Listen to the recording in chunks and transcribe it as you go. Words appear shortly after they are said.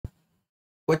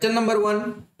Question number 1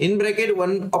 in bracket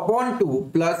 1 upon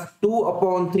 2 plus 2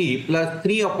 upon 3 plus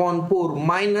 3 upon 4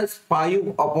 minus 5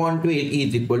 upon 12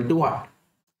 is equal to what?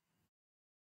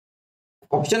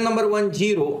 Option number 1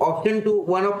 0, option 2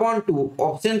 1 upon 2,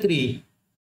 option 3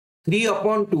 3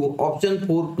 upon 2, option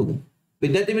 4 2.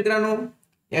 विद्यार्थी मित्रांनो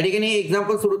या ठिकाणी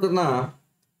example सोडवताना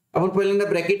आपण पहिल्यांदा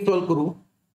bracket solve करू.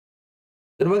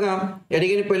 तर बघा या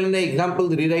ठिकाणी पहिल्यांदा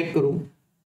एक्झाम्पल रिराइट करू.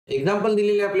 एक्झाम्पल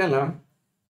दिलेले आपल्याला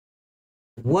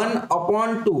 1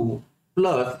 upon 2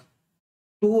 plus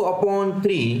 2 upon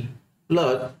 3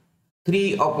 plus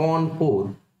 3 upon 4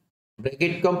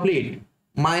 bracket complete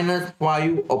minus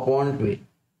 5 upon 12.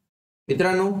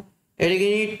 मित्रांनो या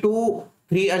ठिकाणी 2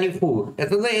 3 आणि 4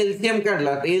 याचा जर एलसीएम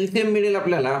काढला तर एलसीएम मिळेल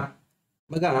आपल्याला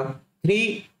बघा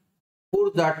 3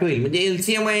 4 जा 12 म्हणजे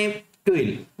एलसीएम आहे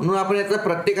 12 म्हणून आपण याचा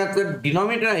प्रत्येकाचा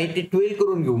डिनॉमिनेटर आहे ते 12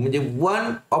 करून घेऊ. म्हणजे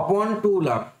 1 upon 2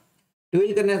 ला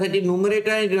 12 करण्यासाठी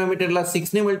न्यूमरेटर आणि डिनॉमिनेटरला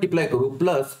 6 ने मल्टिप्लाय करू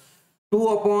प्लस 2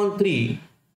 upon 3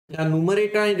 या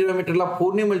न्यूमरेटर आणि डिनॉमिनेटरला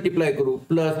 4 ने मल्टिप्लाय करू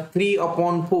प्लस 3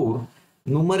 upon 4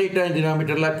 न्यूमरेटर आणि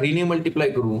डिनॉमिनेटरला 3 ने मल्टिप्लाय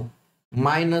करू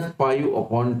minus 5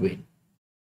 upon 12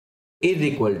 is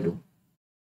equal to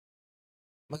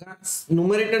बघा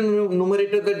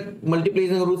न्यूमरेटर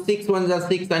मल्टिप्लिकेशन करू 6 1 जा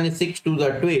 6 आणि 6 2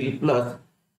 जा 12 प्लस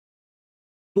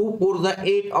 2 4 जा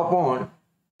 8 upon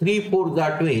 3 4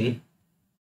 जा 12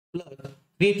 प्लस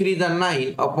 3 3 जा 9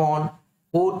 upon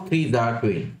 4 3 जा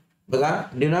 12. बघा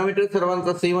डिनॉमिनेटर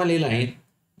सर्वांचा सेम आलेला आहे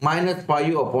माइनस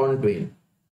 5 upon 12.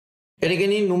 या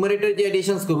ठिकाणी न्यूमरेटरची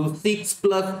ऍडिशन्स करू 6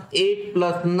 plus 8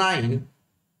 plus 9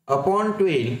 upon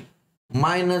 12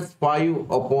 minus 5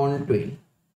 upon 12.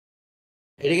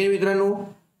 या ठिकाणी मित्रांनो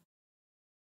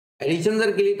ऍडिशन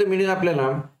जर केली तर मिळेल आपल्याला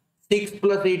 6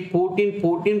 plus 8 14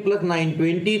 14 plus 9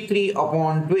 23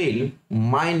 upon 12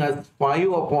 minus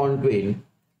 5 upon 12.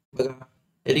 बघा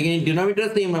या ठिकाणी डिनॉमिनेटर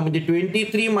सेम आहे म्हणजे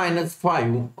 23 minus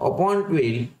 5 upon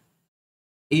 12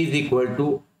 is equal to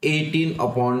 18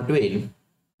 upon 12.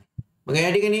 बघा या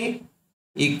ठिकाणी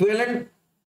इक्विव्हॅलेंट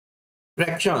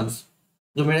फ्रॅक्शन्स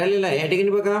जो मिळालेला आहे या ठिकाणी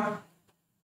बघा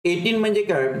 18 म्हणजे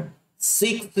काय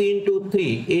 6 into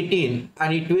 3 18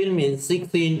 आणि 12 मीन्स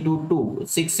 6 into 2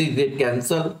 6 6 गेट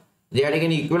कॅन्सल. या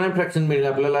ठिकाणी इक्विव्हॅलेंट फ्रॅक्शन मिळेल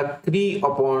आपल्याला 3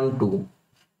 upon 2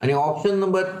 आणि ऑप्शन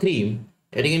नंबर 3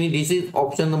 या ठिकाणी दिस इज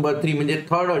ऑप्शन नंबर 3 म्हणजे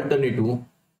third alternative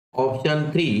option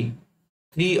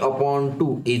 3 upon 2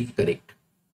 is correct.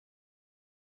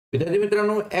 विद्यार्थी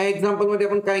मित्रांनो या एक्झाम्पल मध्ये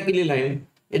आपण काय केलेलं आहे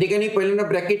या ठिकाणी पहिल्यांदा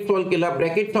ब्रॅकेट सॉल्व केला.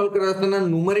 ब्रॅकेट सॉल्व करत असताना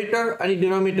न्यूमरेटर आणि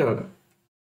डिनॉमिनेटर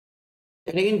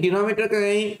या ठिकाणी डिनॉमिनेटर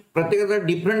काय प्रत्येकाचा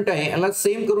डिफरंट आहे याला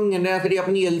सेम करून घेण्यासाठी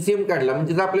आपण एलसीएम काढला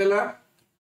म्हणजे आपल्याला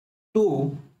 2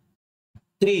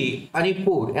 3 आणि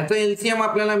 4 याचा एलसीएम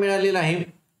आपल्याला मिळालेला आहे.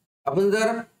 आपण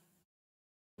जर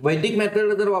वैदिक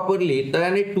मेथड जर वापरली तर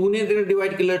याने 2 ने जर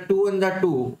डिवाइड केलं 2 1 जा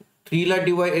 2 3 ला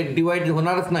डिवाइड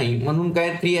होणारच नाही म्हणून काय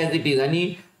 3 ॲज इट इज आणि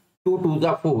 2 2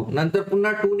 जा 4 नंतर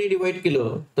पुन्हा 2 ने डिवाइड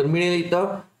केलं तर मिळेल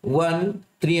इथं 1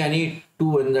 3 आणि 2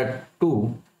 1 जा 2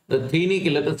 तर 3 ने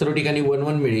केलं तर सर्व ठिकाणी 1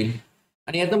 1 मिळेल.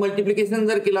 आणि याचं मल्टिप्लिकेशन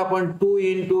जर केलं आपण 2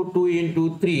 into 2 into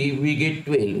 3 वी गेट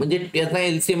 12 म्हणजे याचा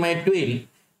एलसीएम आहे 12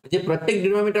 म्हणजे प्रत्येक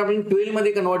डिनॉमिनेटर आपण 12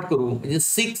 मध्ये कन्वर्ट करू म्हणजे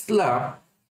 6 ला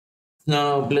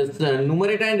प्लस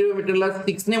न्यूमरेटर आणि डिनॉमिनेटरला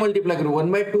 6 ने मल्टिप्लाय करू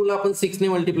 1/2 ला आपण 6 ने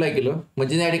मल्टिप्लाय केलं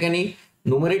म्हणजे या ठिकाणी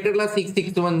न्यूमरेटरला 6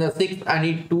 6 1 जा 6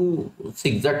 आणि 2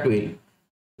 6 जा 12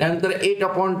 त्यानंतर 8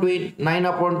 upon 12 9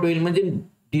 upon 12 म्हणजे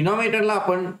डिनॉमिनेटरला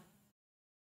आपण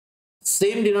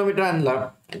सेम डिनॉमिनेटर आणला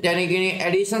त्या ठिकाणी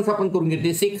ऍडिशन्स आपण करून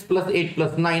घेतली 6 plus 8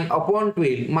 plus 9 upon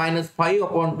 12 minus 5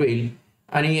 upon 12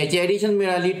 आणि याची ऍडिशन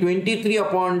मिळाली 23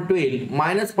 upon 12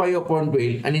 माइनस 5 upon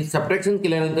 12 आणि सबट्रॅक्शन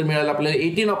केल्यानंतर मिळालं आपल्याला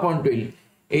 18 upon 12.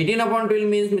 18 upon 12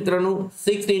 मीन्स मित्रांनो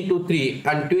 6 into 3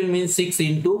 आणि 12 means 6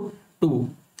 into 2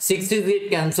 6 is get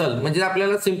cancel म्हणजे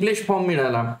आपल्याला सिम्पलेस्ट फॉर्म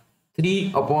मिळाला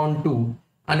 3 upon 2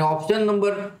 आणि option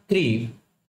number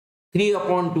 3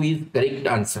 upon 2 is correct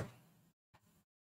answer.